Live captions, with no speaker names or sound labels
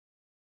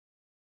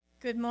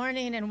Good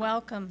morning and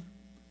welcome.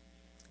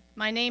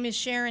 My name is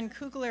Sharon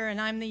Kugler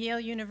and I'm the Yale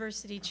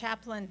University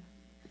chaplain.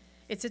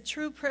 It's a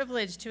true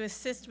privilege to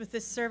assist with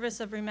this service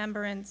of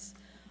remembrance,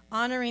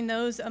 honoring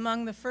those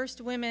among the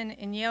first women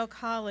in Yale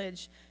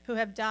College who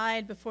have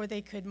died before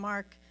they could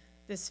mark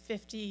this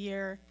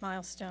 50-year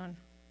milestone.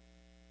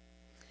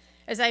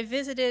 As I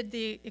visited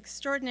the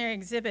extraordinary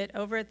exhibit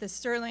over at the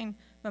Sterling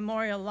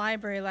Memorial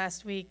Library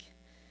last week,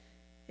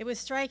 it was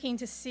striking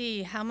to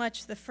see how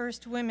much the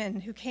first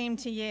women who came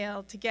to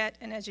Yale to get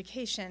an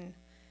education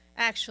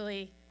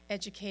actually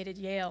educated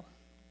Yale.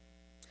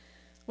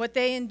 What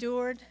they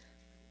endured,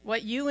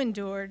 what you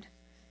endured,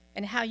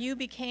 and how you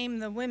became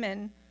the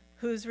women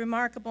whose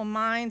remarkable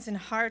minds and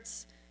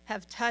hearts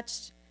have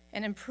touched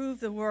and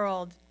improved the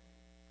world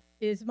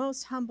is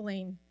most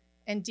humbling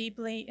and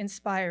deeply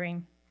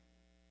inspiring.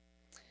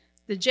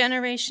 The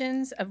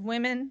generations of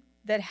women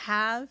that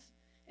have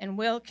and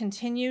will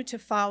continue to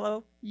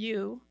follow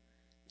you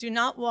do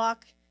not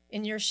walk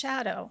in your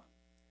shadow.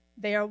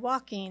 They are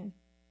walking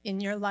in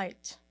your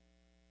light.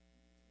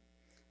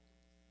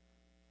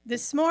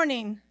 This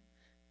morning,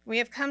 we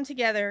have come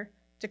together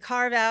to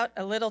carve out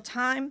a little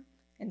time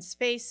and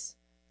space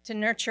to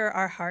nurture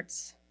our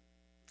hearts.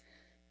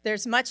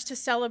 There's much to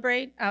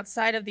celebrate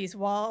outside of these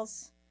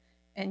walls,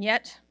 and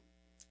yet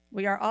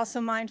we are also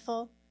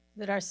mindful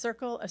that our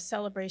circle of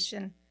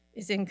celebration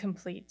is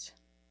incomplete.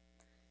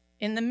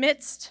 In the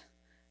midst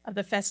of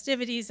the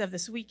festivities of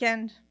this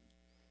weekend,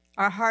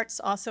 our hearts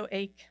also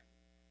ache.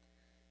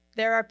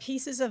 There are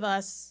pieces of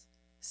us,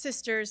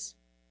 sisters,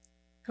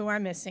 who are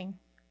missing.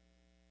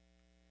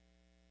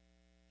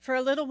 For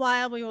a little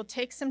while, we will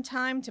take some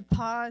time to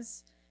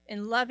pause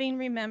in loving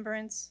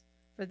remembrance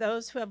for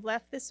those who have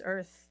left this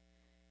earth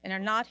and are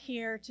not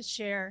here to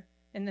share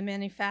in the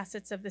many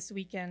facets of this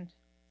weekend.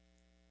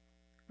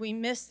 We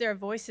miss their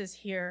voices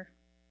here,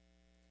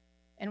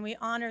 and we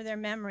honor their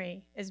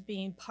memory as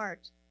being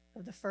part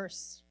of the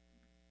first.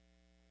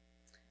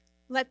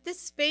 Let this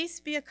space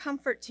be a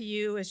comfort to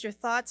you as your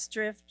thoughts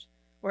drift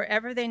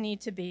wherever they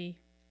need to be.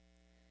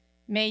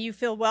 May you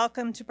feel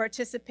welcome to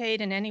participate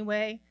in any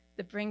way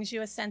that brings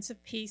you a sense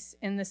of peace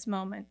in this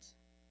moment.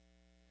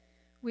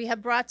 We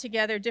have brought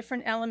together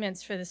different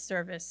elements for this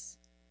service.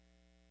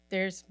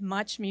 There's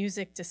much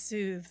music to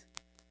soothe,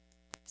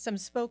 some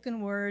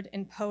spoken word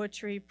and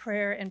poetry,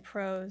 prayer and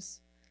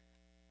prose,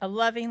 a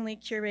lovingly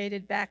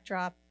curated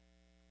backdrop,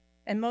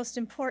 and most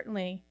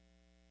importantly,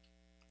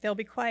 there'll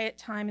be quiet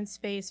time and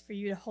space for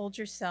you to hold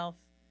yourself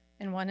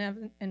and one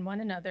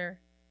another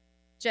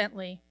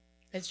gently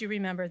as you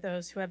remember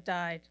those who have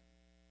died.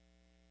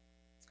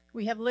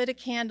 We have lit a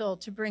candle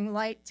to bring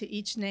light to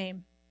each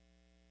name.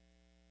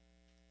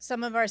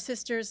 Some of our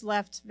sisters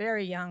left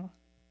very young.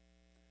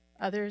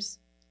 Others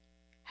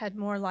had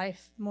more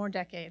life, more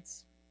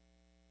decades.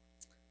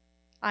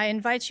 I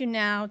invite you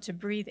now to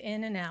breathe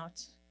in and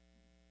out,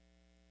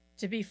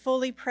 to be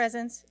fully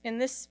present in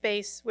this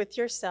space with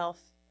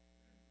yourself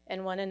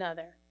and one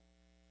another.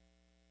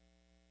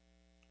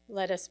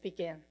 Let us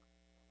begin.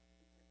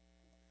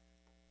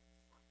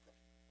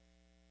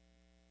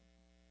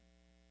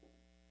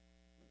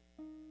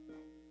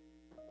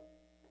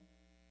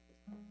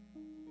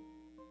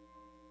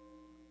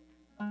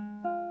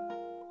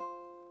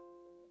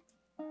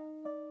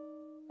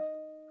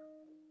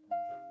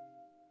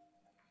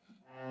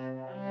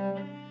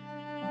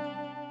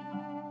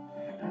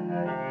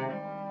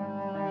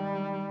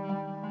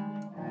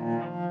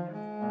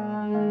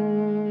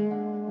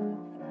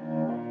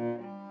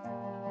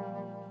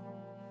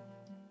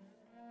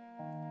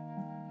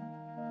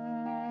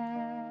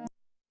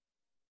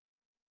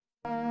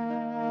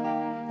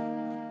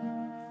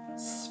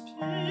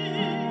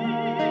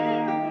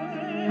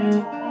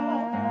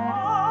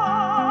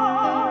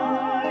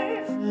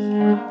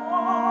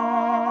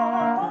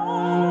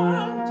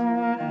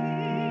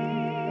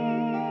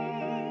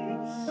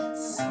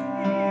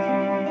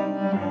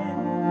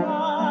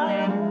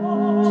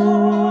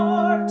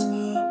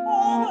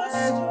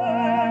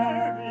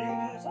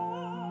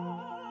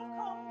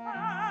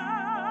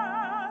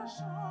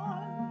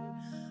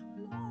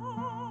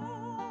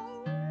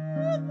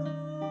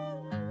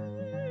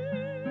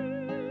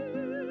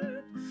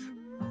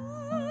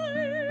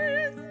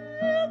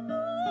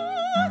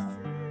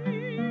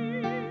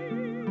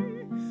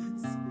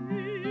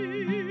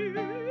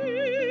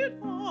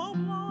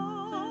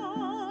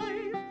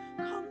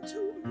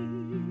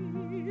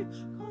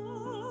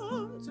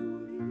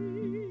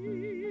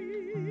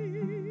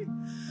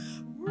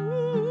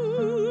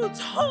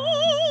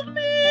 Hold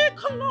me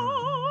close,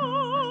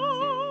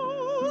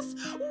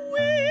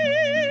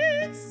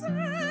 wings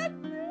set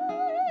me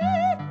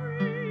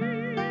free,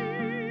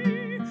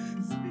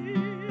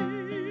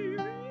 Spirit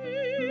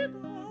of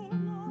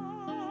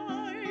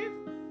life,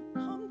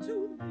 come to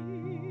me,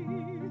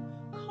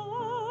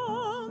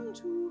 come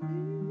to me.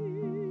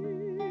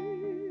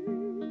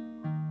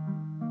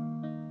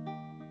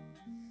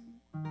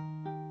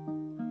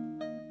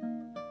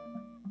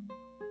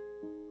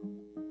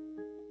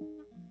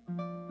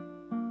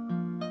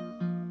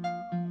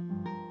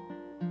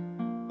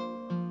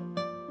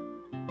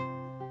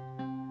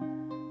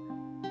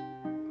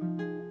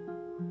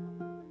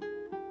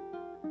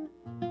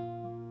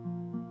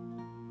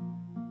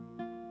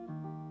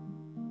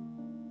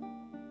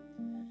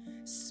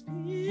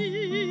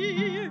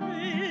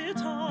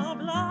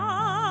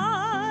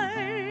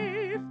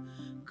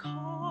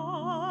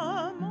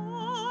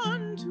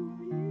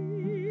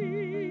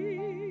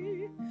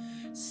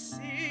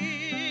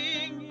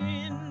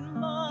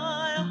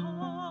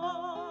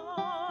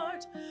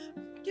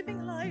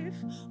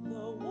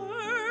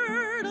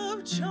 word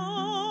of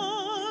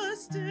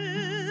justice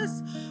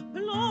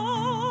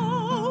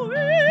blow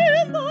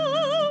in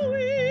the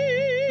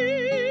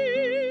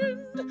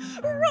wind,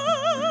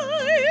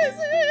 rise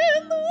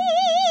in the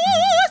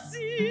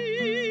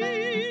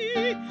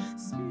sea.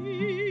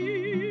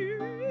 Spirit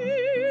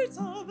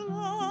of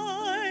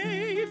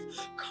life,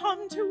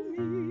 come to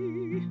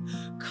me,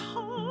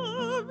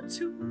 come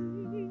to me.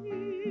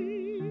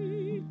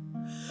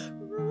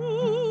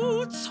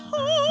 Roots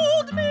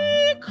hold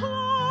me close,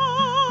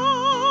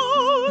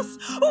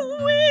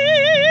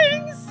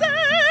 wings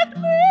set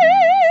me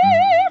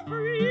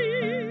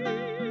free.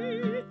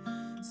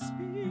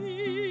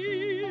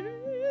 Spirit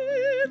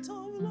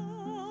of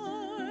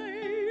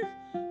life,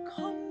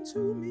 come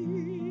to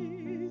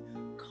me,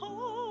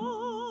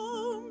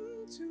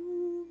 come to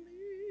me.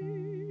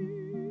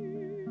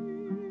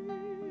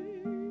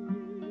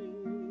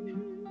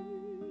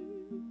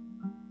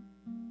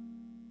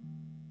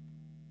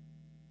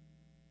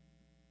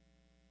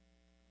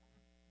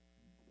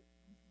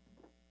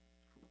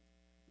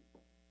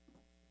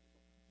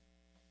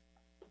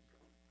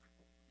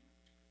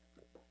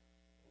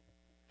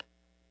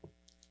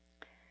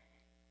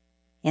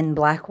 In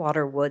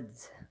Blackwater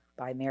Woods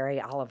by Mary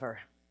Oliver.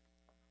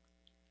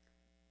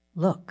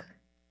 Look,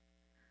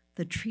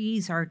 the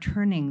trees are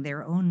turning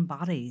their own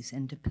bodies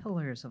into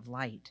pillars of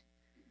light,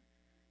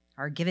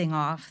 are giving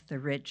off the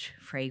rich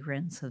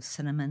fragrance of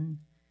cinnamon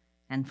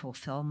and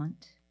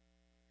fulfillment.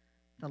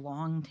 The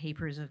long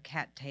tapers of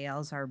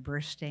cattails are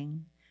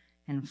bursting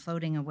and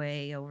floating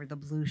away over the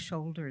blue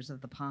shoulders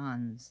of the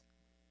ponds.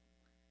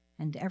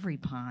 And every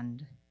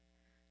pond,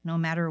 no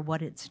matter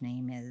what its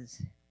name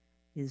is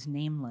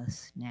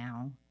nameless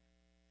now.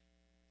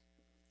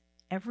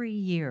 Every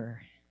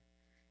year,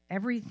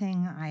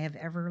 everything I have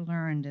ever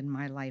learned in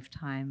my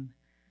lifetime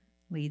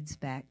leads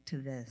back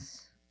to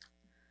this,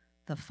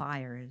 the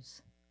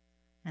fires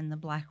and the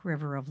black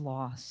river of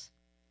loss,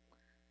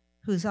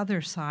 whose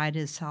other side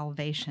is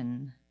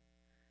salvation,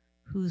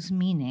 whose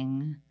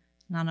meaning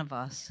none of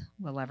us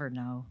will ever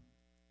know.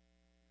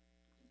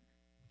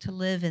 To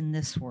live in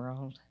this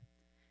world,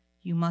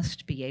 you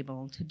must be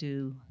able to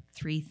do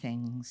three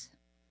things: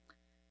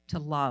 to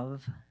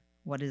love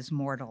what is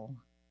mortal,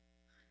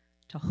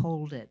 to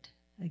hold it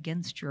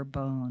against your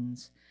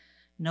bones,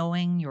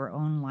 knowing your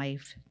own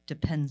life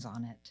depends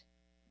on it,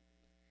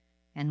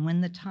 and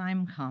when the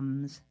time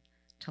comes,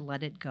 to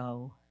let it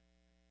go,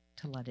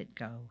 to let it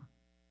go.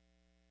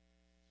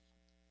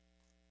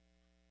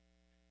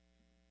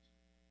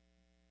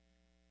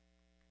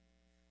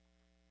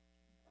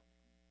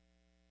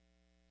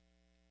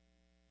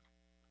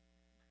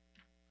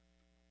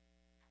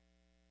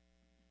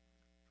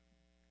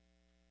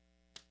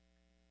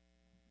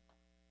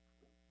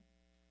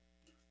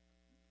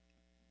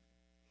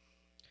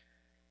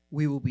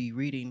 We will be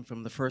reading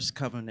from the First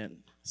Covenant,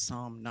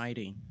 Psalm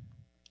 90.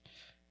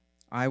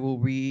 I will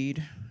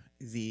read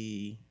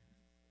the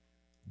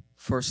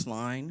first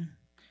line,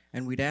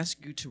 and we'd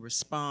ask you to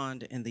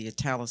respond in the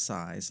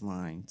italicized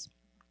lines.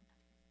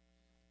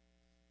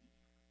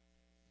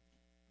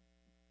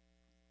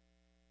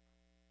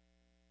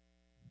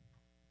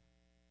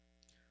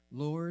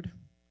 Lord,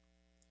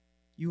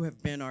 you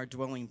have been our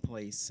dwelling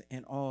place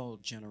in all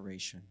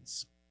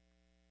generations.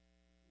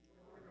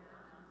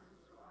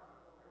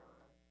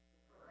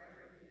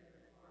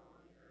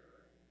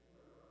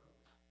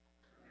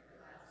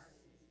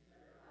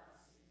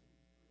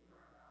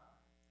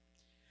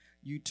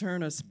 You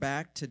turn us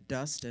back to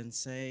dust and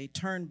say,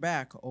 turn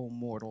back, O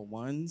mortal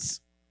ones.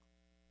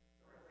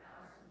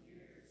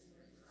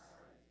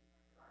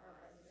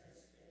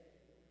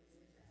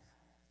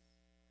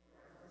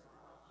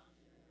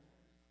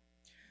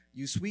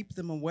 You sweep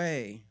them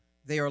away.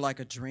 They are like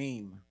a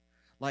dream,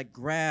 like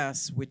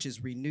grass which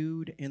is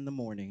renewed in the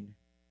morning.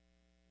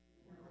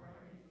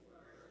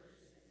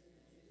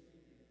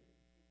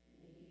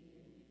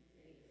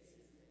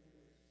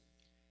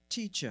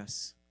 Teach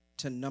us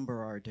to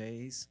number our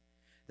days,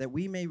 that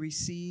we may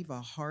receive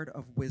a heart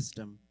of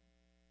wisdom.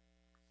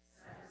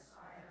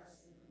 Satisfy us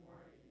in the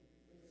morning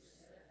with your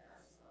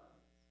steadfast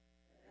love,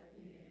 that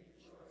we may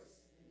rejoice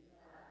and be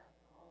glad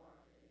all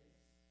our days.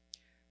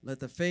 Let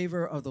the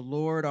favor of the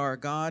Lord our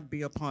God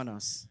be upon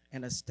us,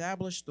 and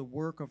establish the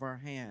work of our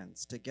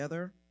hands.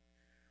 Together,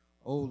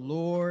 O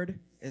Lord,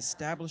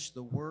 establish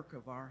the work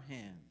of our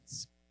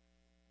hands.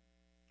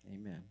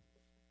 Amen.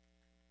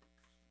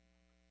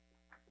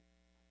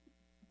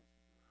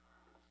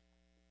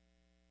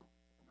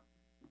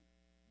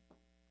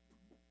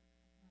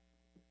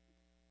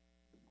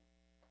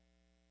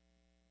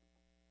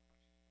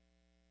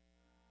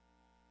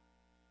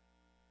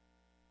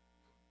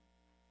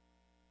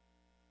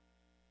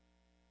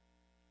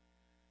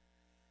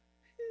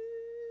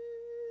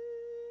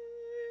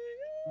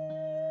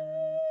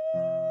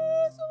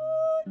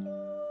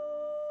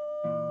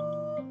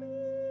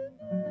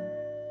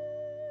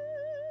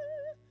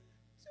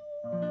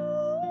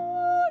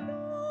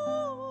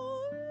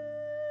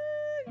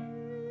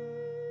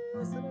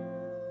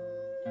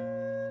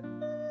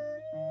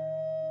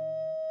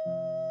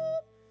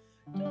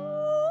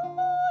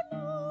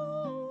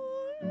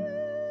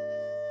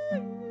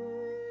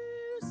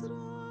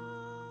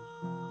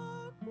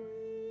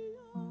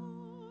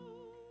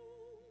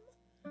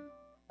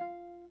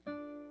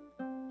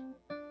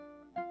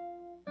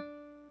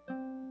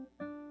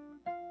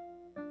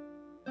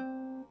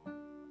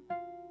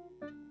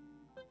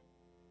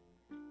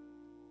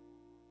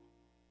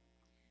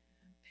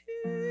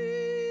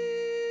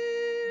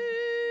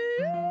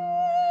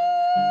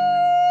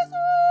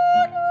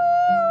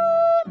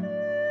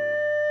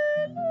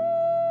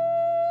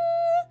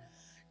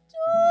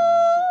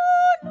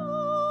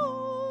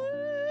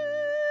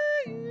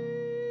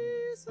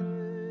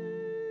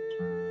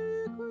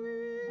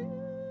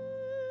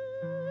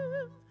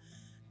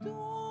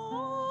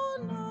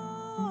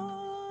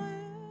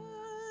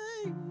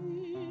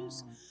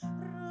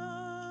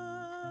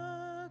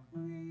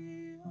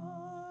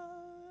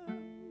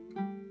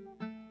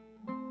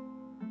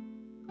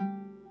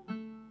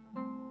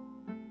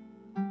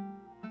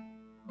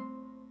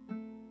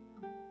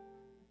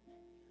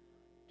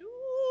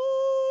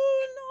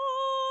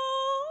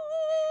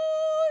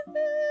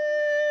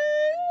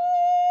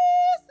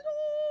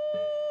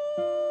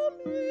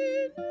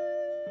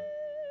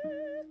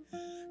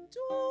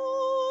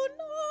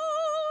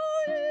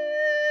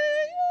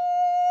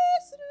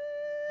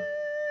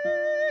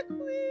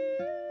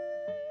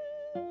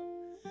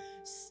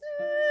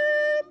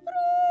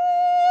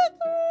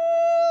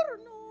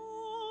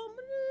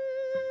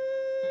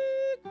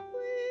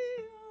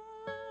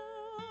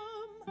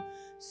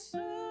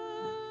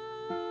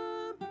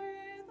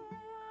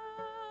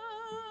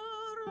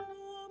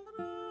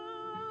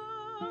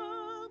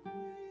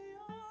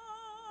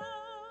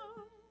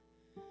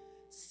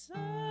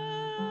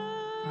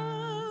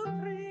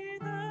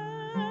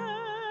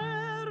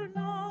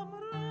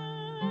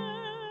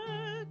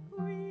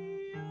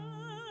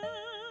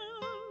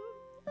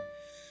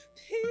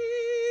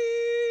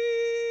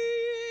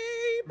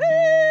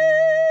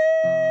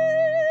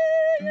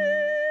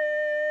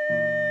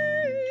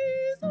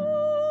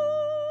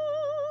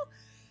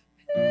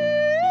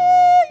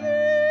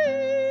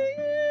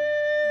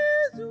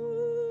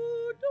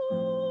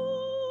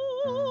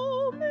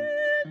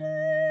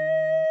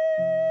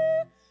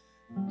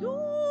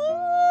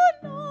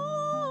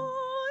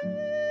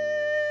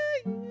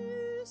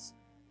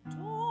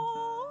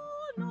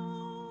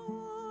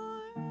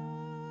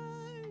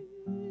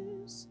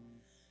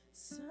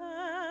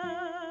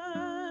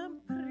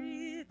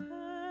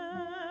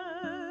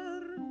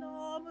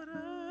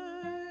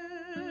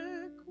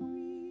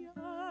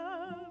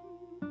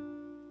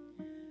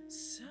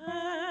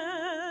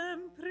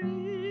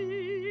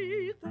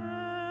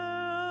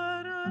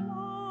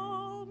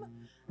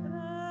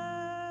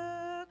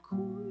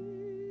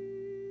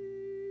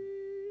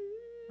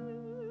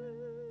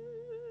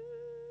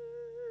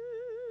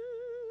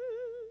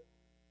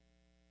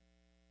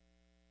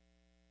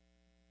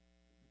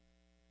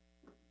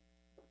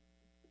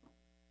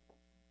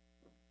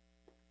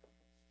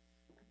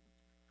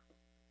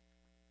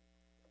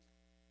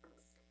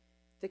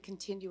 The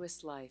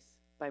Continuous Life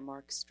by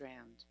Mark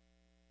Strand.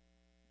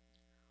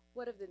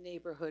 What of the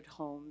neighborhood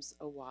homes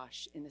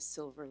awash in a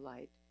silver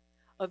light,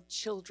 of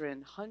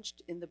children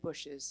hunched in the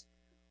bushes,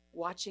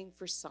 watching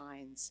for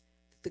signs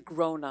that the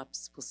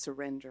grown-ups will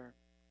surrender,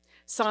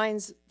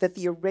 signs that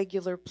the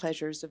irregular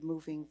pleasures of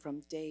moving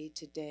from day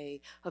to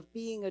day, of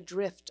being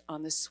adrift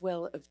on the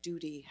swell of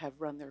duty have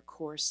run their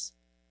course?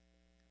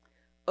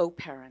 O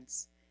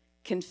parents,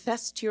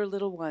 confess to your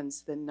little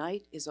ones the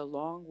night is a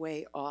long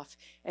way off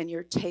and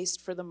your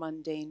taste for the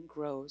mundane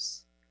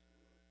grows.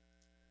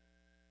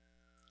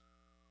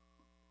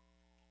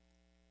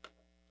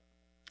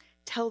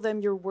 Tell them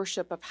your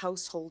worship of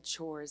household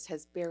chores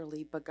has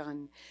barely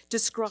begun.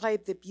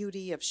 Describe the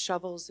beauty of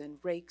shovels and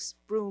rakes,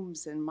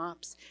 brooms and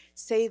mops.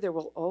 Say there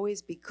will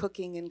always be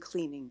cooking and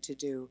cleaning to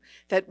do,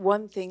 that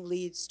one thing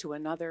leads to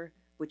another,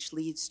 which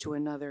leads to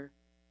another.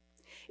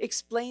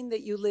 Explain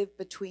that you live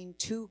between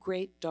two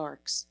great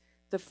darks,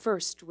 the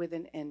first with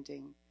an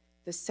ending,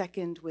 the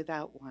second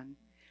without one,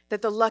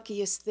 that the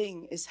luckiest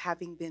thing is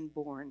having been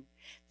born,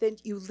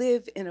 that you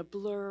live in a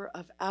blur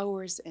of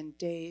hours and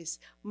days,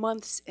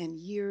 months and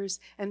years,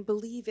 and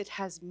believe it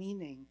has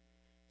meaning,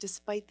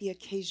 despite the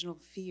occasional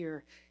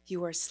fear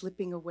you are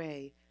slipping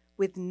away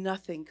with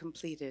nothing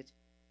completed,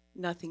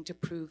 nothing to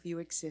prove you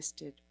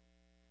existed.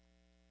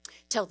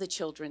 Tell the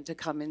children to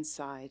come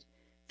inside,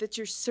 that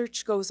your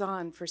search goes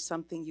on for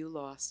something you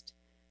lost,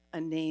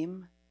 a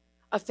name,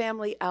 a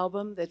family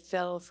album that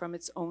fell from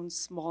its own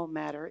small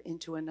matter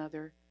into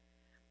another,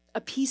 a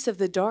piece of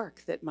the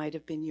dark that might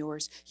have been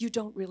yours. You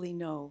don't really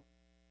know.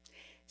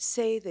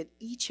 Say that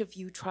each of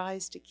you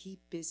tries to keep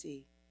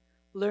busy,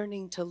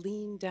 learning to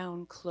lean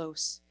down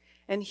close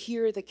and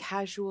hear the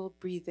casual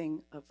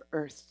breathing of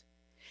earth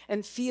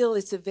and feel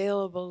its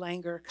available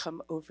languor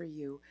come over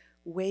you,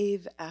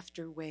 wave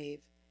after wave,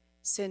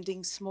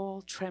 sending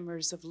small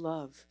tremors of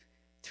love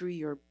through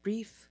your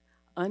brief,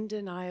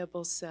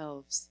 undeniable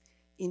selves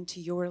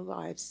into your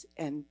lives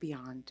and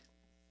beyond.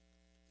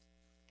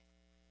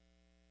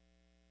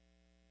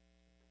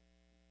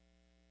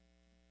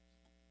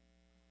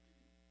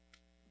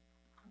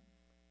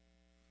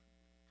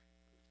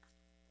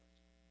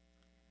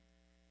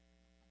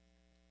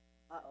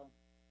 Uh-oh.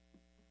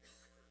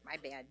 My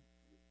bad.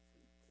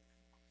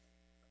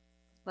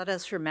 Let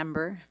us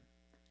remember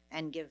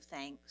and give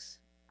thanks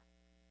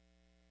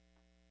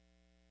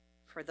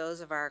for those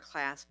of our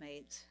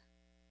classmates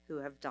who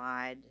have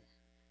died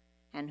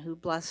and who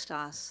blessed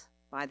us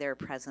by their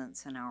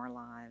presence in our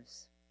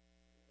lives.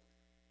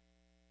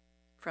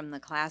 From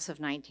the class of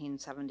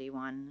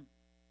 1971,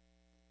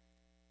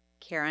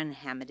 Karen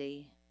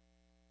Hamady,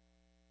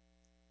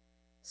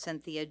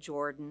 Cynthia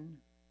Jordan,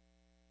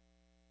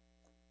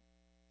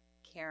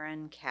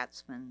 Karen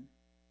Katzman,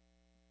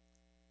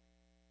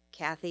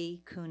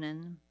 Kathy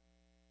Coonan,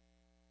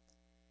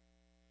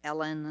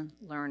 Ellen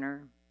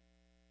Lerner,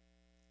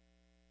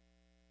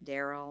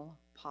 Daryl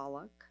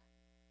Pollock,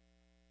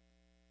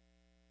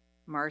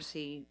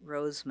 Marcy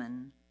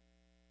Roseman,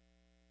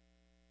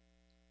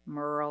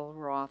 Merle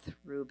Roth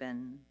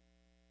Rubin,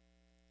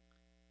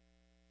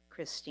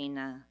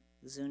 Christina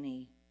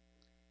Zuni,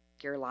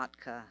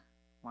 Gerlatka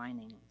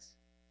Winings.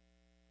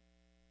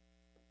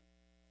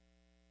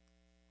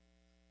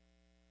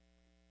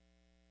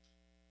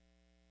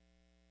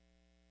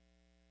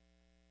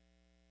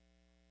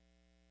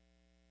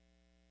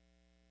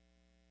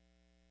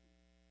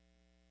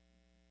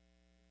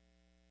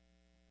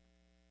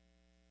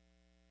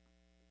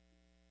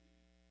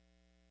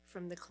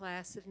 From the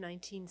class of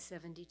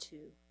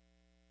 1972,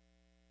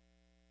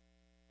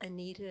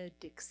 Anita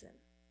Dixon,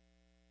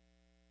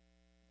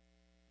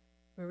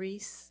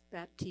 Maurice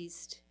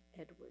Baptiste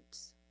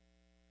Edwards,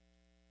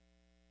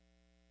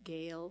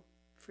 Gail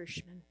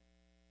Frischman,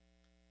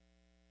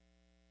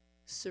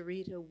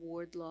 Sarita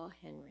Wardlaw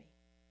Henry,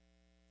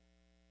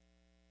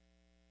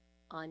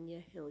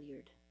 Anya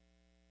Hilliard,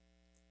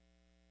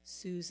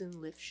 Susan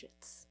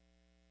Lifshitz,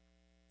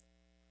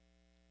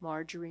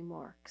 Marjorie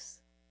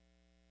Marks,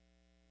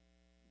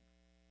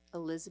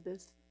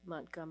 Elizabeth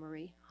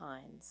Montgomery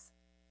Hines,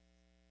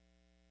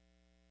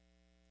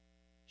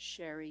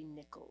 Sherry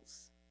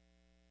Nichols,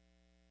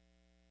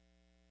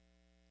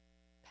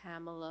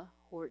 Pamela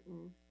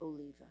Horton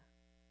Oliva,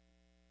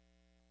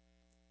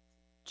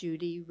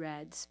 Judy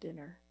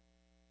Radspinner,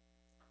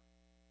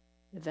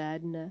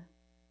 Evadna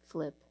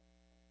Flip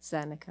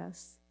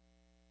Zanikas,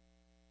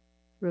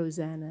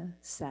 Rosanna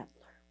Sattler.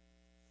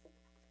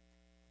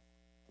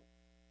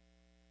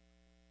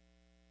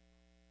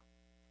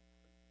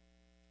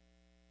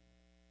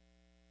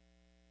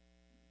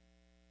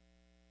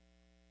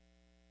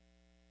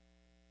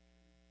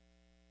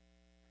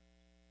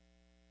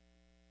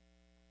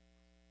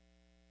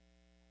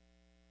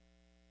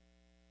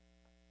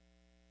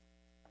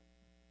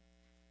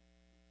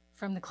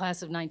 From the class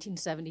of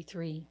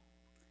 1973,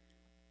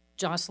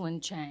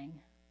 Jocelyn Chang,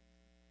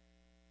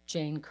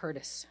 Jane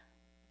Curtis,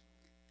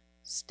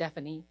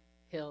 Stephanie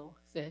Hill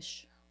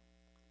Fish,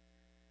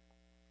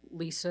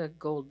 Lisa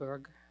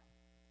Goldberg,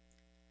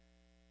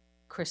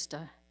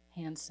 Krista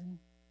Hansen,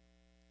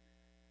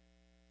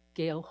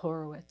 Gail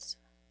Horowitz,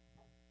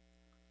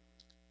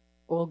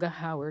 Olga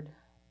Howard,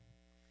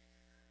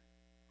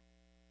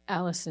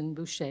 Allison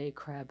Boucher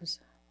Krebs,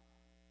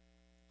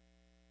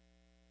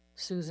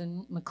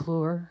 Susan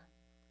McClure,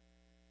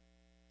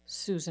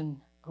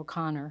 Susan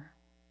O'Connor,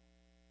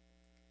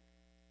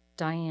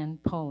 Diane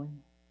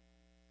Poland,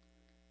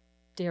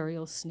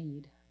 Daryl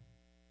Sneed,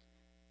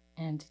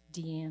 and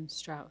Deanne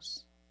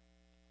Strauss.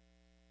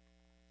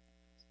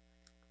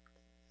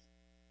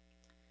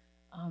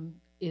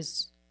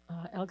 Is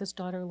Elga's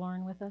daughter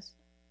Lauren with us?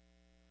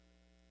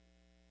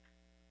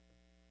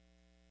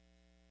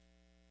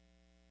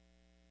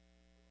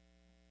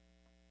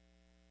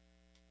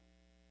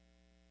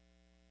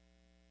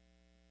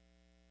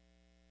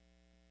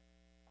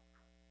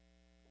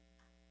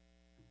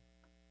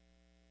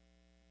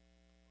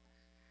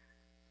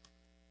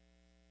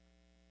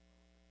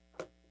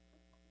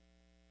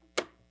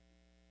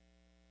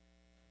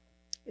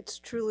 It's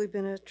truly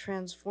been a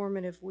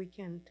transformative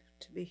weekend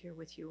to be here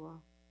with you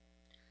all.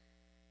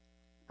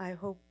 I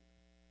hope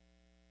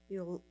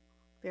you'll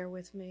bear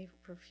with me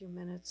for a few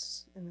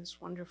minutes in this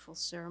wonderful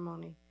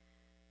ceremony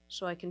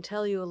so I can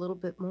tell you a little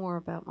bit more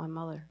about my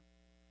mother.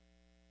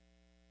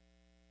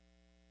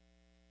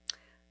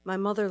 My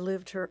mother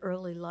lived her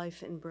early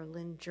life in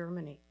Berlin,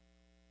 Germany.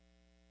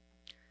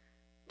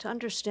 To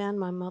understand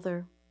my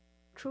mother,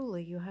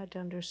 truly you had to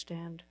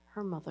understand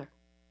her mother.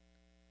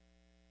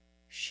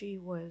 She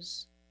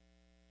was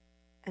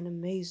an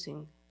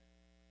amazing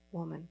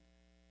woman,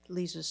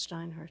 Lisa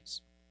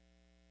Steinhertz.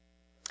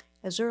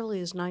 As early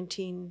as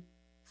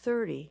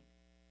 1930,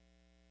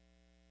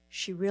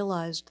 she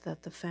realized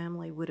that the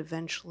family would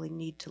eventually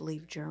need to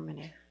leave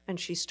Germany, and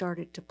she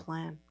started to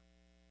plan.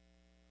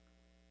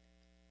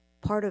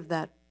 Part of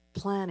that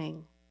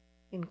planning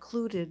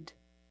included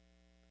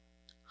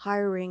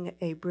hiring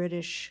a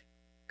British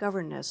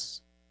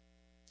governess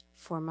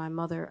for my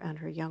mother and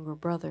her younger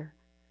brother,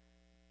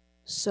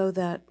 so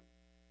that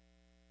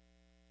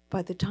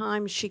by the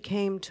time she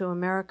came to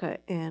America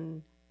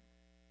in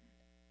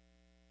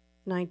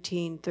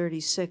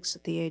 1936,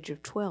 at the age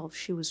of 12,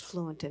 she was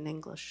fluent in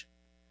English.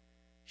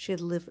 She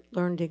had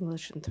learned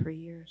English in 3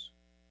 years.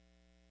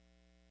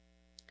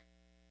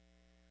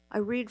 I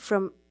read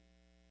from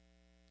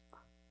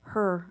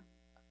her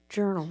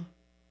journal.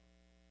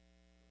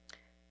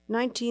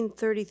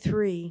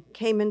 1933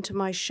 came into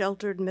my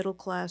sheltered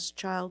middle-class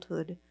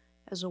childhood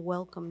as a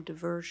welcome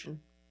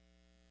diversion.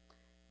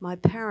 My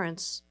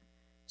parents,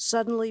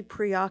 suddenly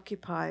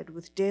preoccupied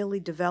with daily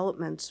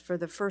developments for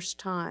the first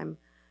time,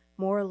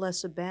 more or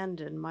less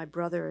abandoned my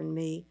brother and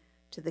me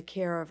to the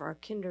care of our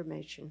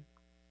Kindermädchen.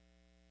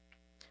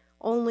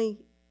 Only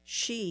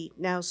she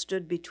now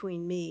stood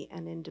between me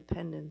and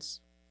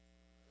independence.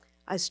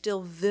 I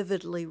still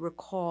vividly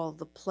recall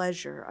the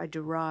pleasure I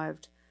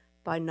derived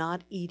by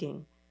not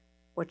eating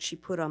what she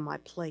put on my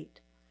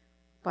plate,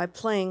 by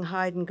playing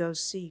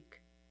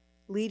hide-and-go-seek,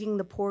 leading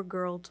the poor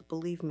girl to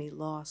believe me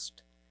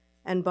lost,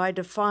 and by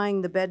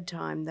defying the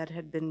bedtime that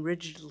had been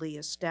rigidly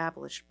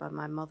established by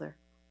my mother.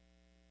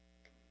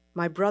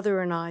 My brother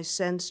and I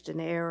sensed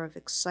an air of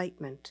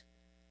excitement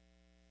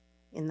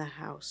in the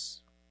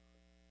house.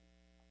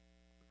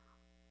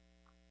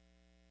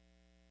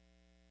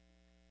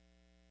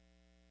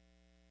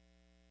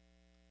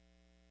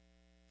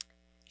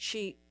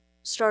 She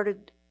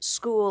started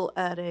school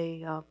at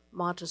a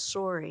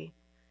Montessori,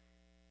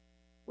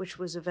 which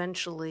was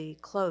eventually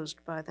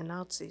closed by the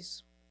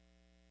Nazis.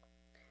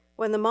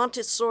 When the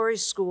Montessori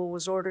school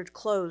was ordered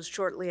closed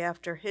shortly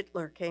after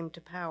Hitler came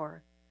to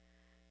power,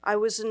 I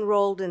was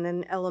enrolled in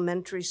an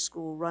elementary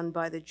school run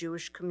by the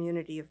Jewish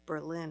community of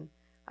Berlin.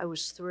 I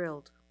was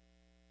thrilled.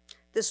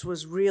 This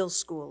was real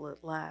school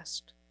at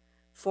last.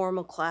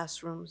 Formal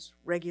classrooms,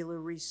 regular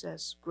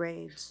recess,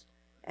 grades,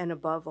 and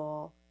above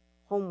all,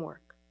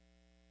 homework.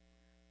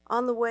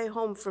 On the way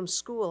home from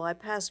school, I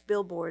passed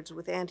billboards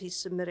with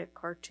anti-Semitic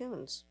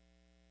cartoons.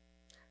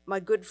 My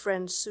good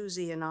friend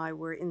Susie and I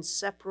were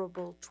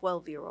inseparable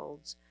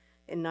 12-year-olds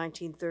in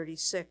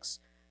 1936,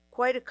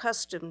 quite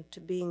accustomed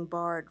to being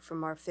barred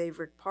from our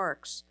favorite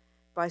parks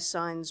by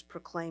signs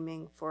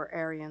proclaiming for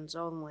Aryans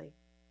only.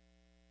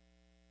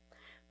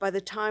 By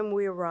the time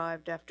we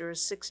arrived after a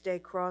 6-day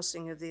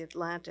crossing of the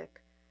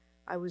Atlantic,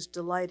 I was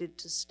delighted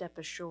to step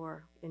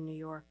ashore in New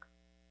York.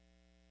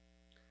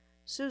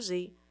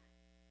 Susie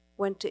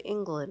went to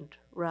England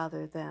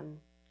rather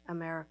than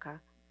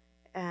America,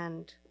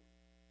 and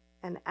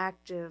an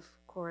active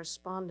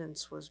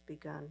correspondence was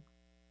begun.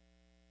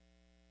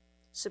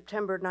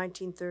 September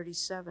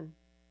 1937.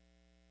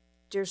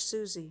 Dear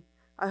Susie,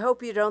 I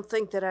hope you don't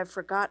think that I've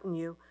forgotten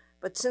you,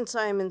 but since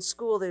I am in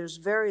school, there's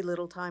very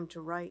little time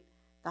to write.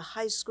 The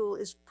high school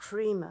is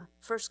prima,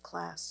 first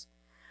class.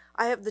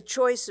 I have the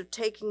choice of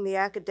taking the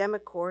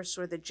academic course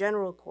or the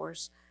general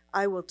course.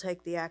 I will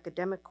take the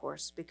academic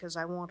course because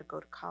I want to go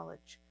to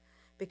college.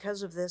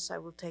 Because of this, I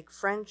will take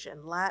French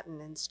and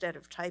Latin instead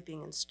of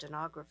typing and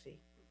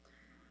stenography.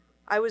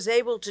 I was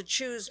able to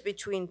choose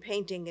between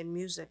painting and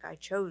music. I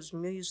chose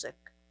music.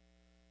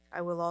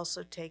 I will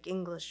also take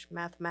English,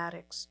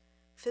 mathematics,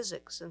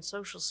 physics, and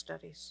social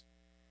studies.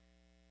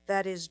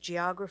 That is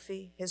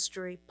geography,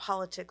 history,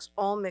 politics,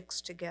 all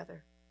mixed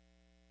together.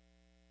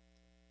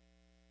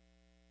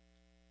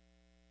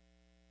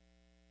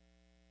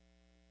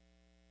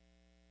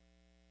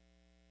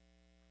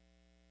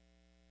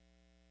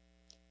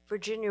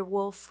 Virginia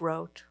Woolf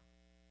wrote,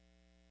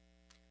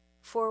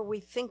 "For we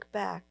think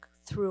back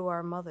through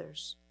our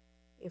mothers,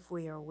 if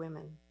we are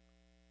women."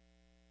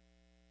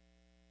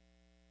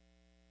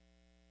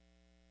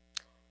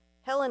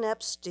 Helen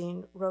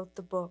Epstein wrote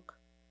the book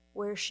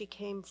Where She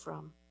Came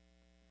From,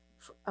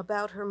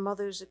 about her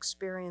mother's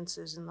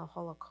experiences in the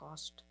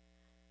Holocaust.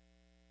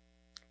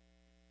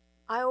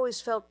 I always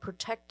felt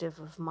protective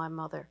of my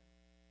mother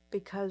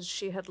because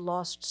she had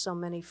lost so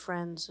many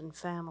friends and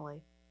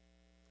family.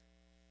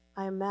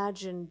 I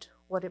imagined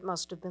what it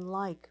must have been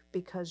like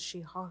because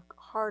she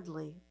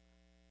hardly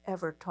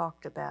ever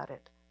talked about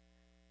it.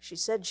 She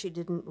said she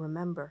didn't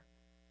remember.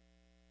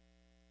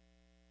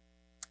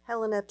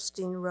 Helen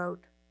Epstein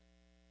wrote,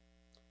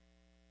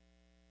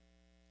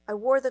 "I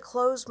wore the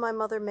clothes my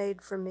mother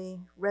made for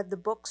me, read the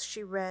books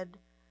she read,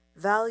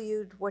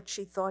 valued what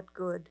she thought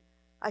good.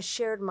 I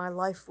shared my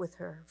life with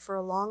her for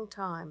a long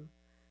time,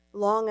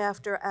 long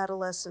after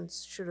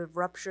adolescence should have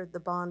ruptured the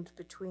bond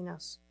between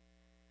us.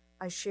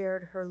 I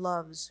shared her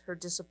loves, her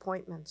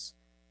disappointments,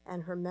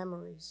 and her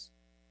memories.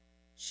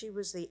 She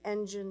was the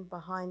engine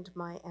behind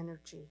my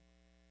energy,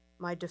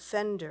 my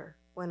defender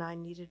when I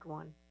needed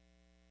one,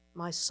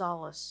 my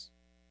solace.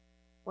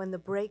 When the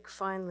break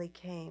finally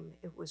came,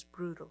 it was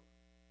brutal.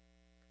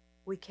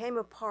 We came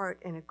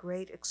apart in a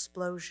great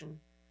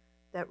explosion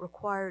that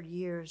required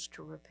years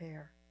to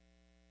repair."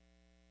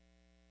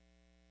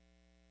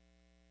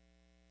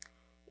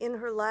 In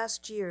her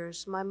last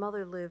years, my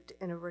mother lived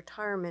in a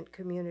retirement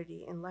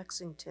community in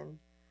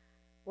Lexington,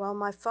 while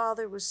my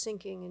father was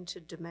sinking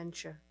into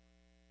dementia.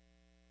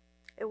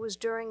 It was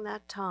during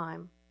that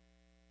time,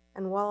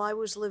 and while I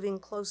was living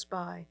close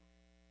by,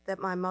 that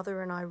my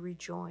mother and I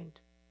rejoined.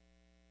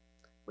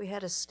 We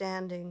had a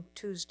standing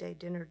Tuesday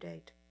dinner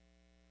date.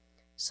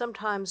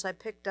 Sometimes I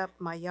picked up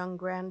my young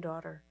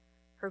granddaughter,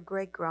 her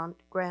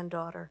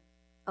great-granddaughter,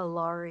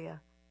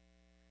 Ilaria,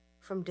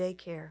 from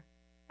daycare,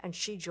 and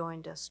she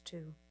joined us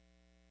too.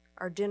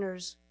 Our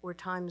dinners were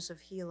times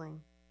of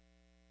healing.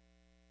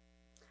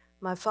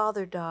 My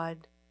father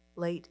died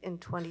late in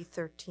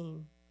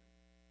 2013.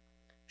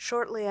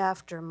 Shortly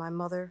after, my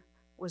mother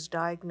was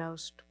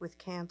diagnosed with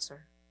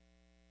cancer.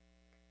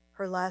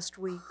 Her last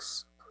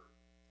weeks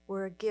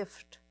were a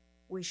gift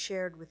we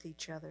shared with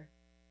each other.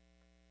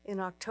 In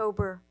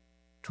October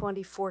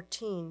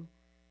 2014,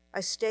 I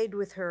stayed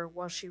with her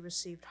while she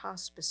received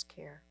hospice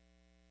care.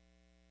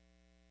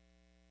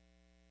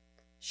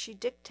 She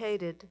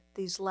dictated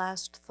these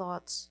last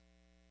thoughts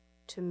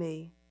to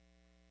me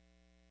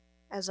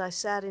as I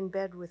sat in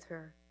bed with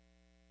her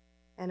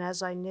and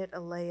as I knit a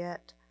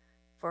layette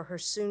for her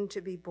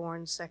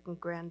soon-to-be-born second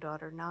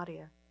granddaughter,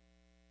 Nadia.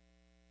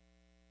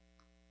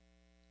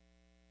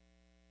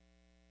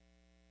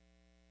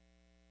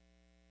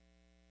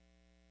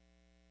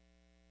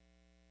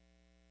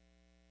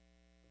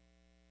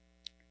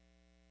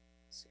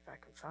 See if I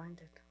can find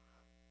it.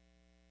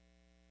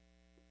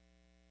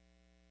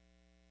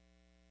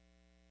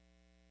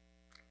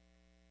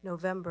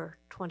 November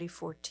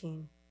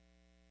 2014.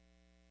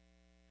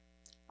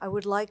 I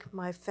would like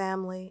my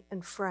family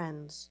and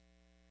friends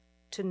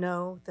to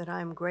know that I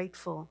am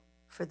grateful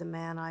for the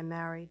man I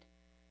married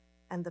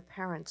and the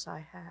parents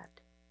I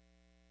had.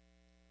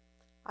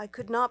 I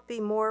could not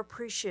be more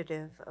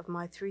appreciative of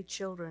my 3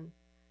 children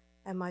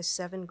and my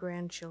 7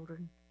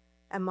 grandchildren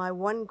and my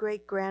 1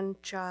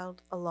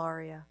 great-grandchild,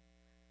 Ilaria,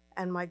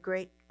 and my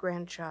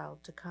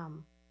great-grandchild to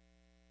come.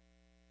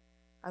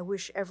 I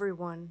wish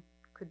everyone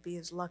could be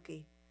as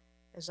lucky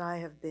as I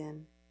have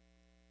been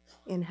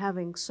in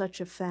having such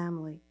a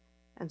family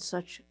and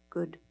such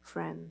good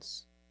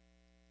friends.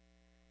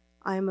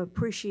 I am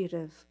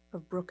appreciative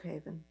of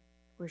Brookhaven,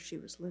 where she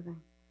was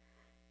living.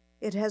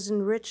 It has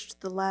enriched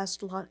the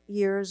last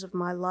years of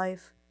my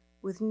life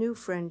with new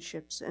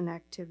friendships and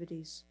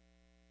activities.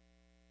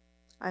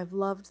 I have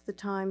loved the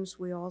times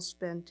we all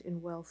spent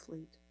in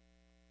Wellfleet.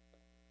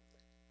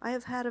 I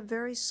have had a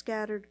very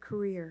scattered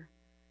career,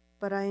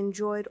 but I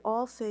enjoyed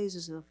all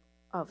phases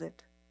of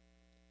it.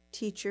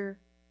 Teacher,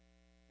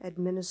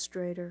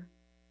 administrator,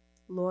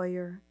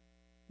 lawyer,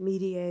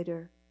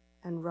 mediator,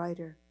 and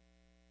writer.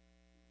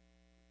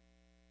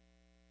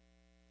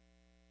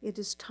 It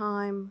is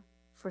time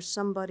for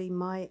somebody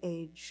my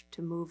age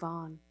to move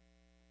on.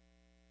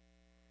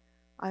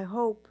 I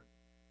hope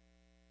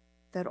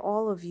that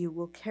all of you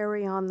will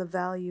carry on the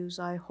values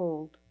I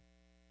hold: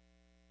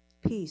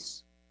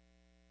 peace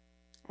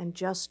and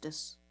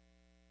justice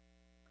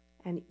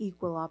and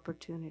equal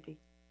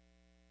opportunity.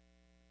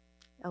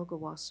 Elga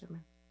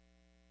Wasserman.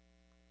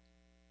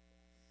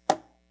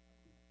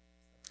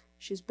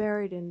 She's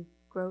buried in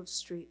Grove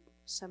Street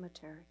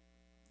Cemetery.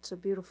 It's a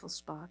beautiful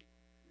spot.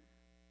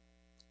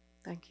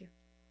 Thank you.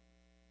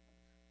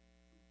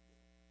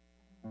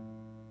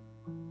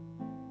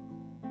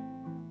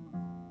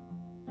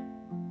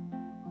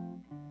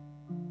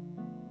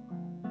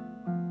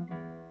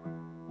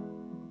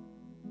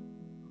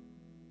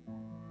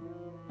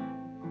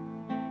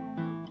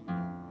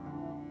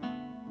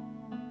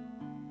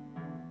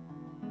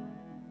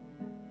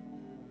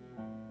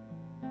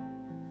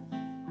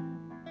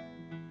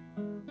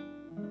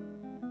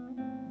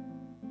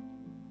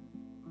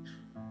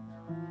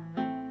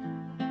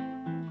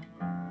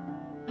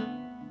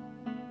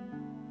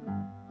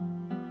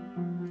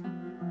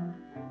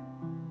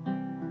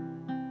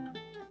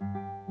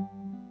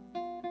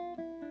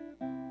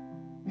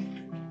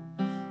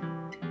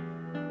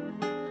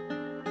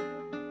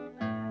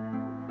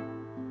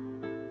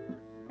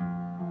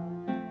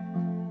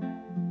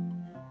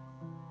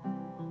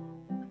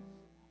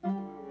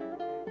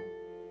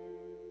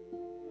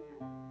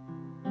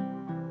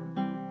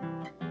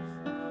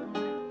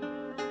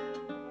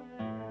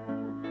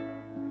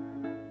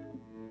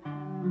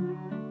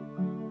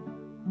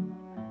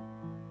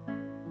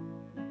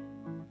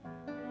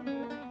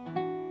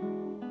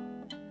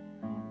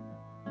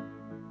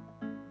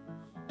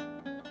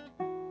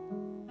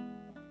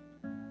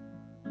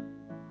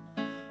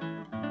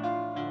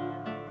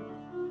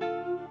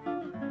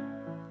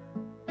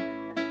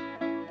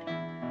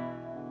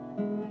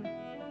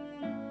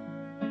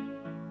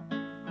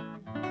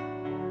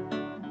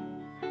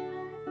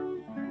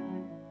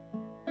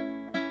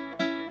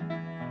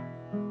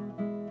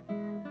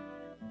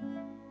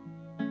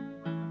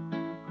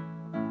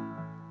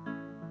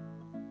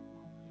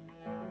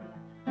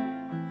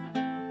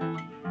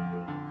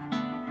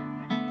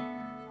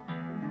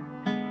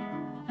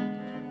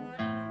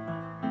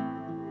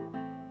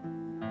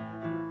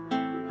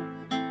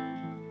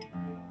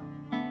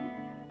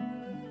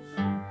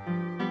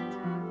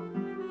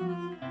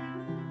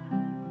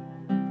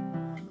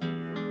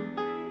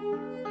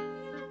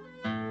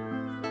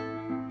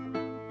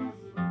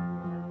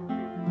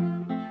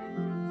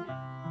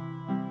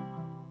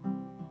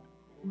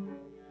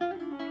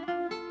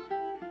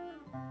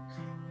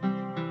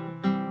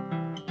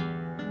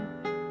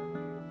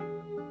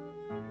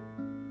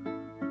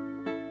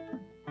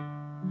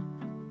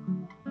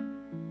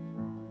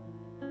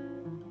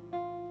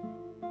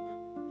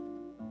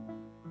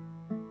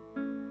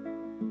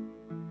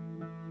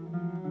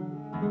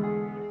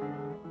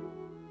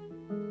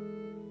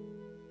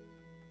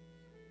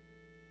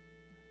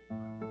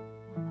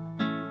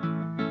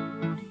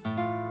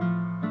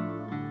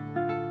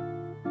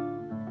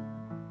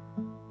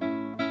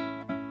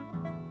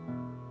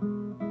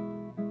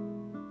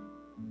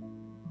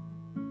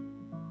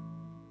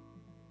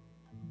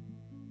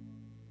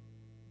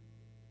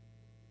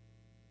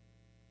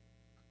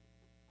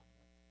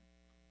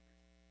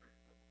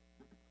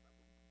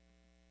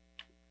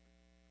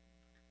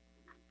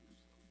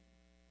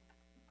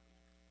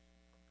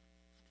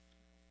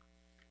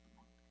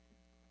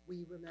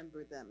 we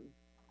remember them.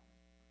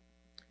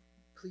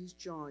 Please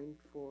join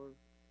for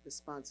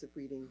responsive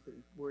reading the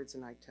words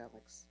in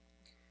italics.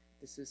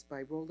 This is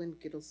by Roland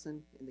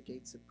Gittleson in the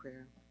Gates of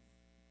Prayer.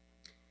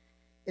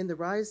 In the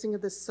rising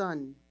of the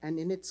sun and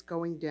in its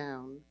going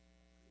down,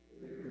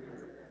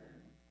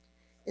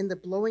 in the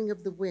blowing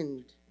of the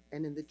wind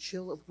and in the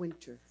chill of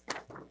winter,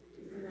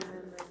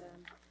 Remember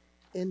them.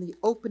 in the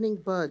opening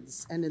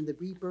buds and in the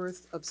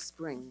rebirth of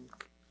spring,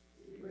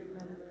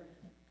 Remember.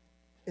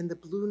 in the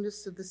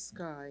blueness of the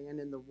sky and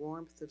in the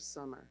warmth of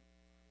summer,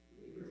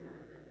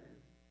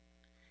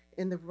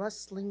 in the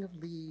rustling of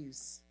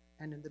leaves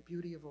and in the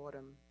beauty of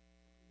autumn,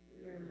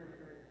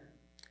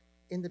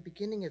 in the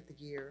beginning of the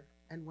year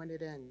and when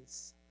it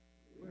ends,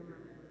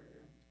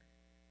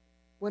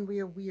 when we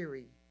are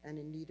weary and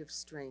in need of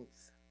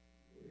strength,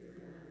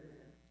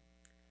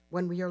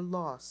 when we are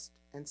lost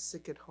and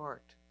sick at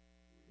heart,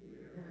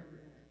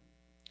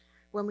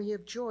 when we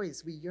have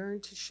joys we yearn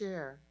to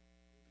share.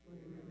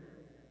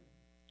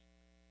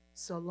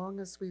 So long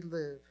as we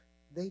live,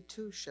 they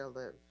too shall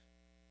live,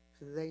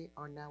 for they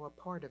are now a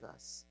part of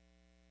us.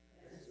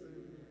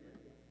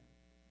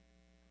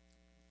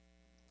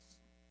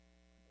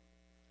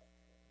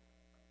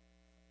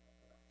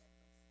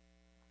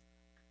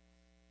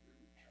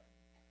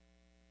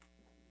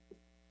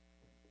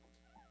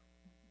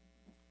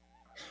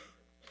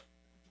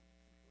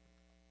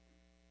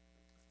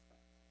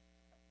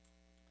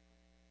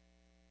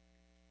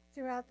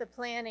 Throughout the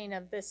planning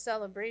of this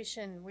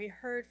celebration, we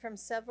heard from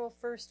several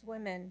first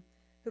women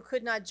who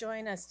could not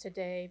join us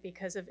today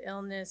because of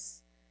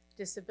illness,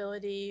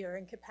 disability, or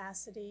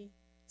incapacity.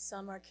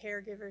 Some are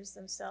caregivers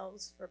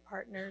themselves for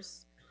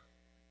partners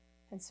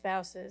and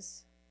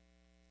spouses.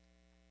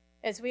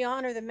 As we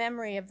honor the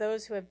memory of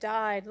those who have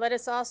died, let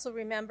us also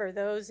remember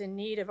those in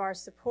need of our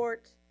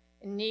support,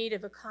 in need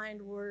of a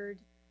kind word,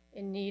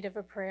 in need of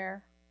a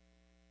prayer.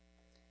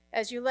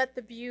 As you let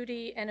the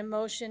beauty and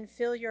emotion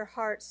fill your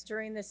hearts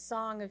during this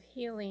song of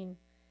healing,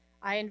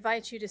 I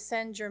invite you to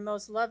send your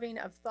most loving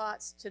of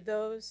thoughts to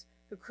those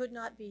who could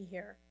not be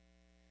here,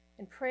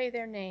 and pray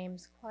their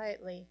names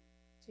quietly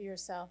to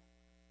yourself.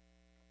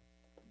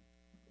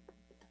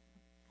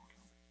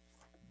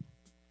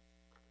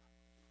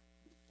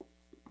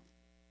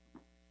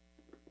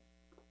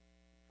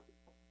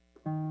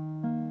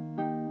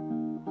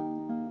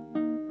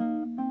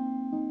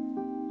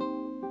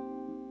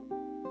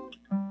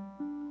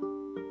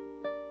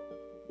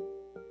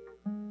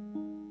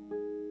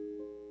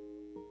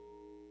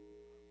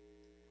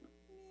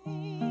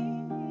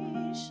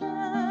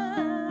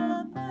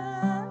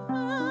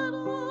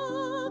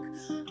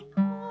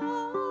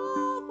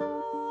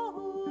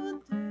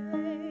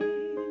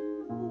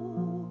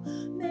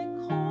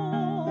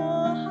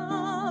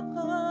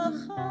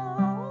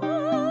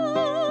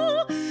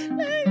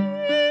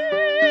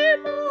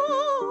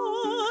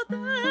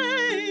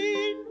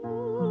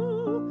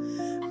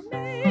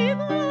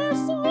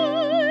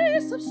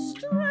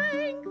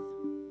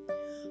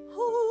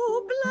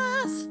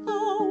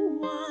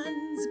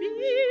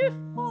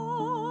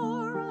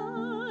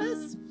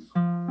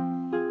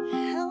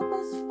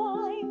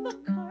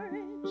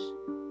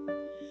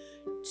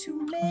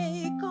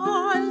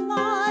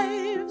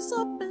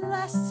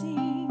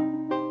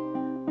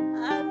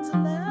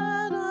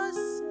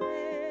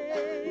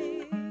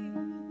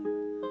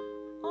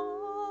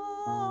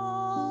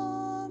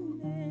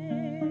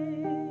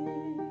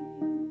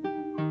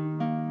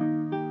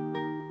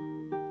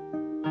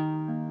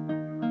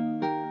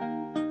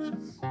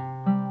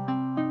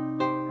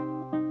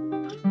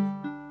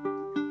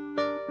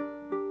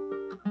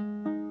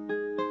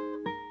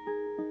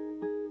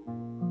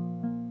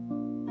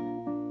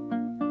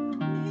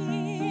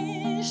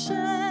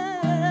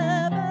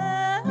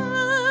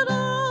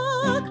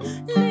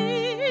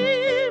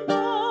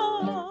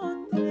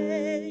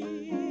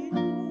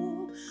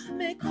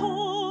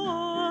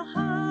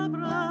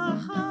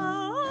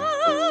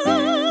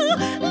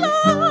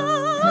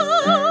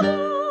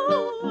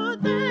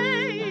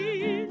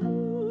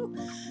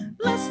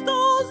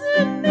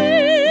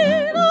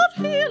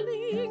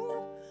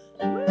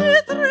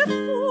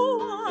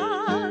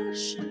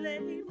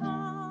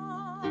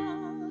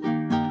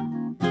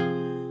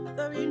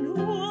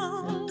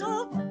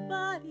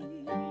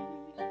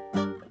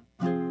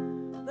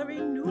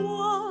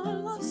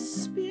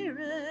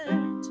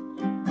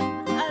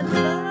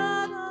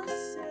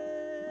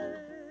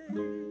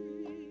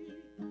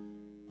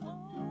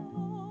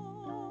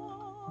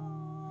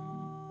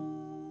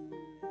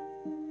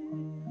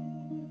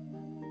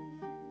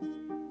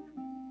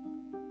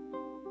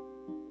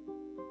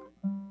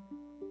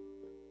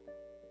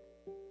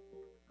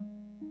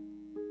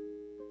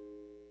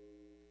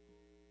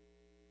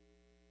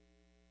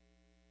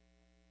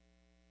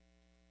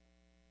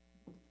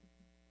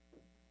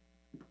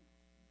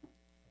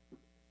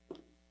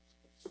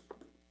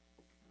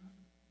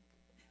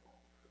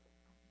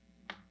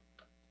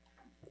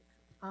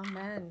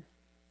 Amen.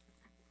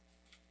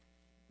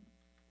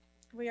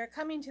 We are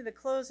coming to the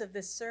close of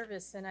this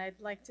service, and I'd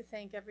like to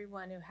thank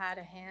everyone who had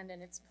a hand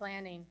in its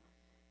planning.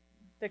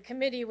 The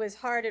committee was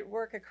hard at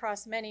work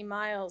across many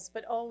miles,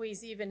 but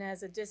always even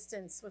as a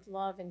distance with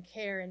love and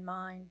care in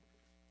mind.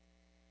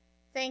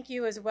 Thank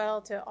you as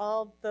well to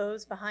all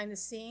those behind the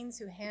scenes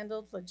who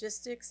handled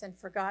logistics and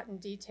forgotten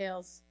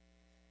details.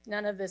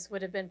 None of this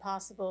would have been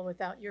possible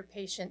without your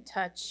patient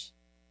touch.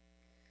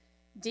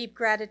 Deep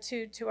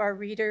gratitude to our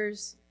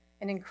readers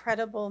and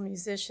incredible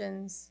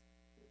musicians.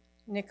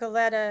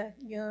 Nicoletta,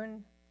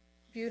 Yoon,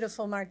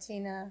 beautiful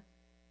Martina,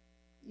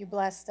 you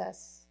blessed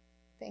us.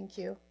 Thank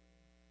you.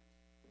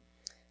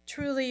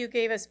 Truly, you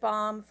gave us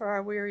balm for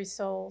our weary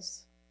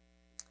souls.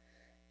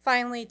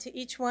 Finally, to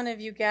each one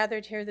of you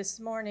gathered here this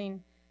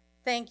morning,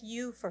 thank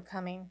you for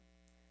coming,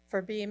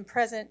 for being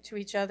present to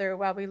each other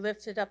while we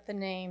lifted up the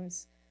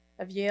names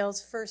of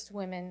Yale's first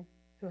women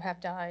who have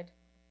died.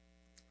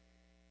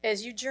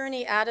 As you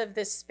journey out of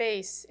this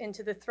space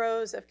into the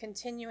throes of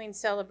continuing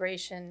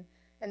celebration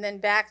and then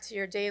back to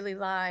your daily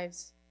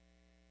lives,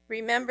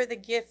 remember the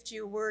gift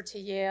you were to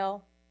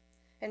Yale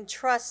and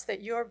trust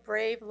that your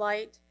brave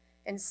light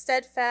and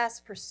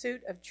steadfast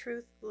pursuit of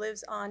truth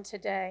lives on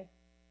today.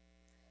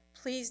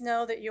 Please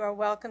know that you are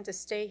welcome to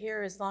stay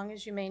here as long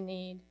as you may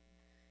need.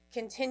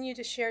 Continue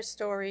to share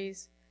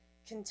stories.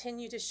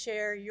 Continue to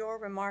share your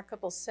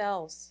remarkable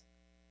selves.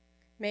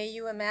 May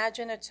you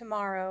imagine a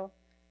tomorrow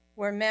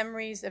where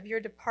memories of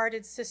your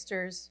departed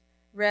sisters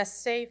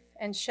rest safe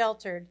and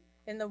sheltered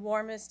in the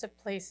warmest of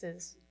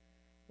places,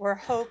 where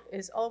hope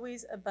is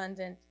always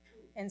abundant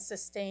and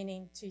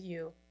sustaining to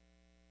you.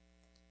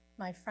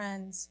 My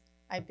friends,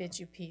 I bid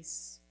you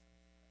peace.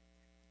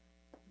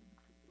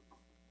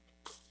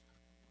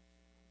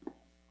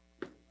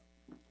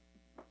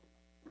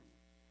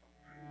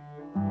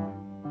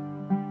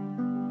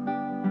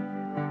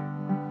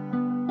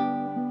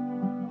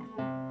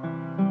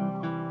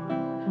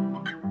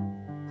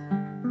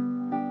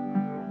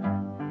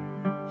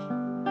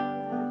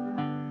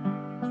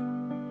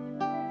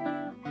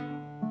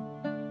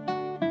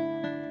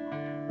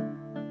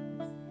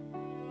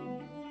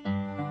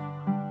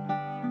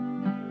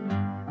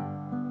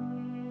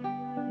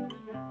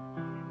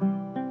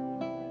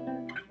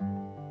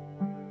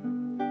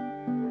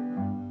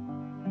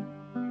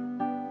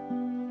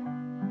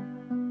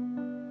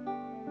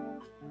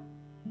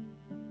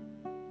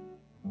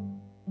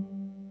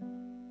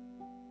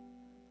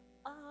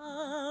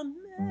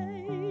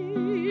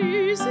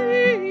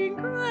 Amazing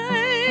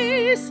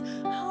grace,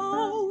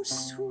 how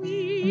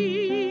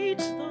sweet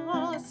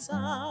the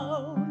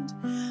sound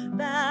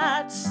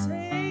that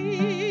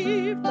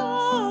saved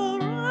a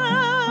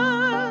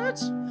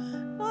wretch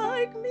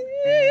like me.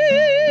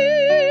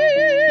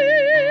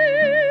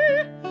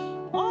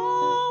 I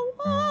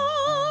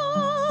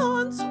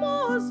once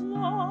was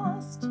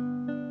lost,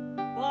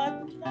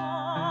 but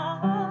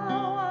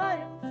now I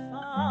am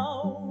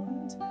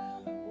found,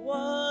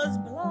 was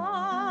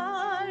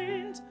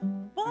blind,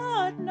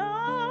 but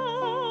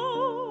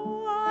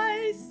now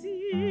I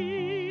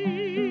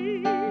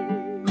see.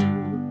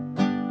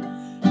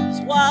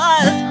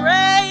 'Twas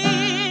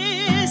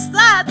grace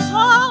that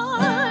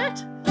taught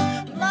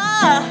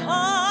my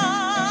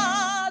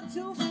heart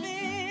to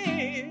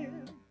fear,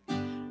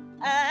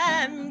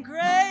 and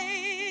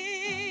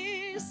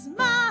grace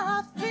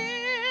my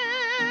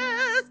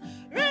fears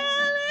relieved.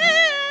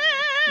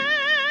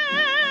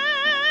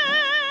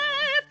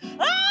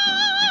 Oh,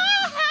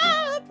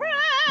 how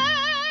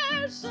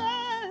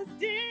precious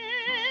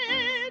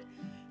did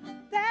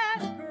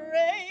that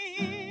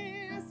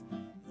grace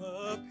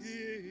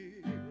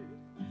appear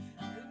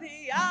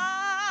the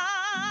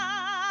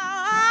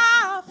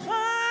hour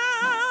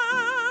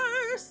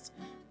first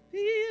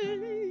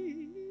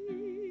believed.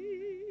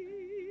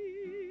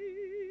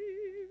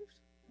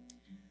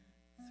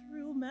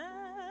 Through many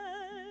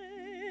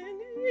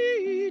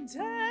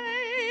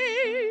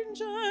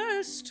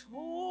dangers,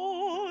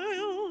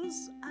 toils,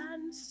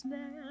 and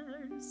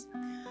snares,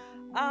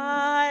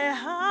 I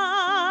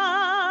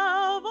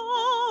have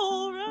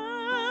already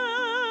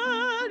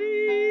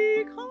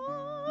come.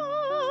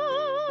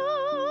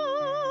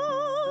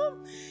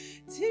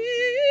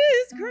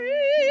 'Tis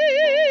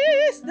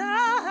grace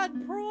that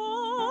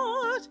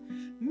brought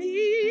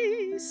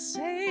me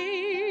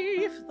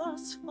safe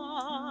thus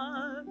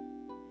far,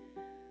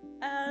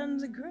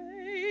 and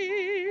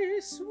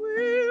grace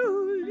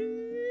will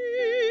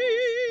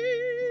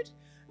lead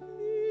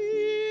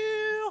me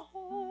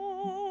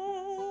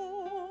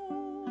home.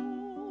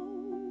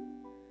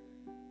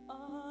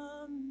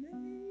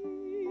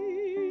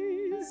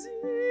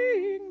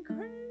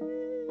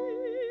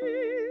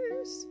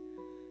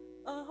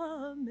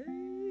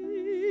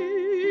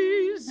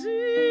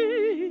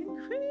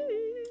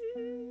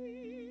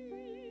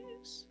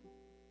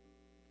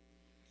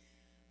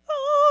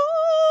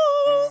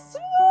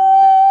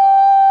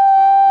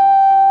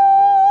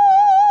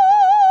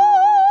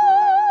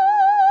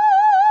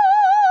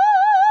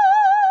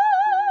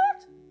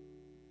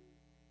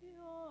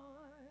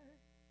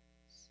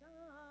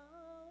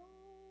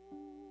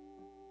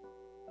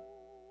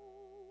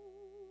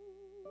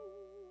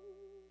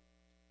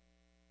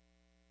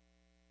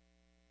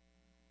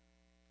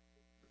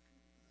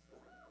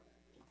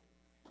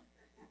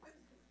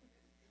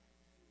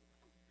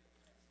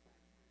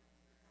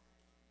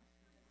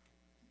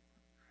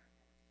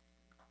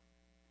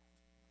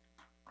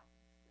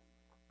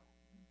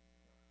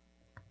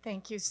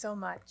 Thank you so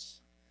much.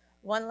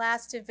 One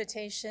last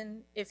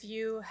invitation. If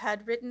you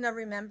had written a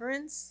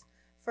remembrance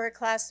for a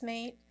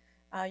classmate,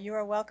 you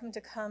are welcome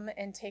to come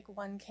and take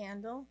one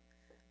candle.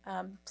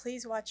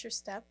 Please watch your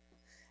step,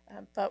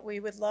 but we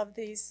would love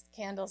these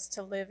candles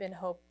to live in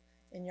hope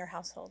in your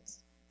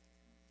households.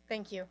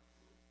 Thank you.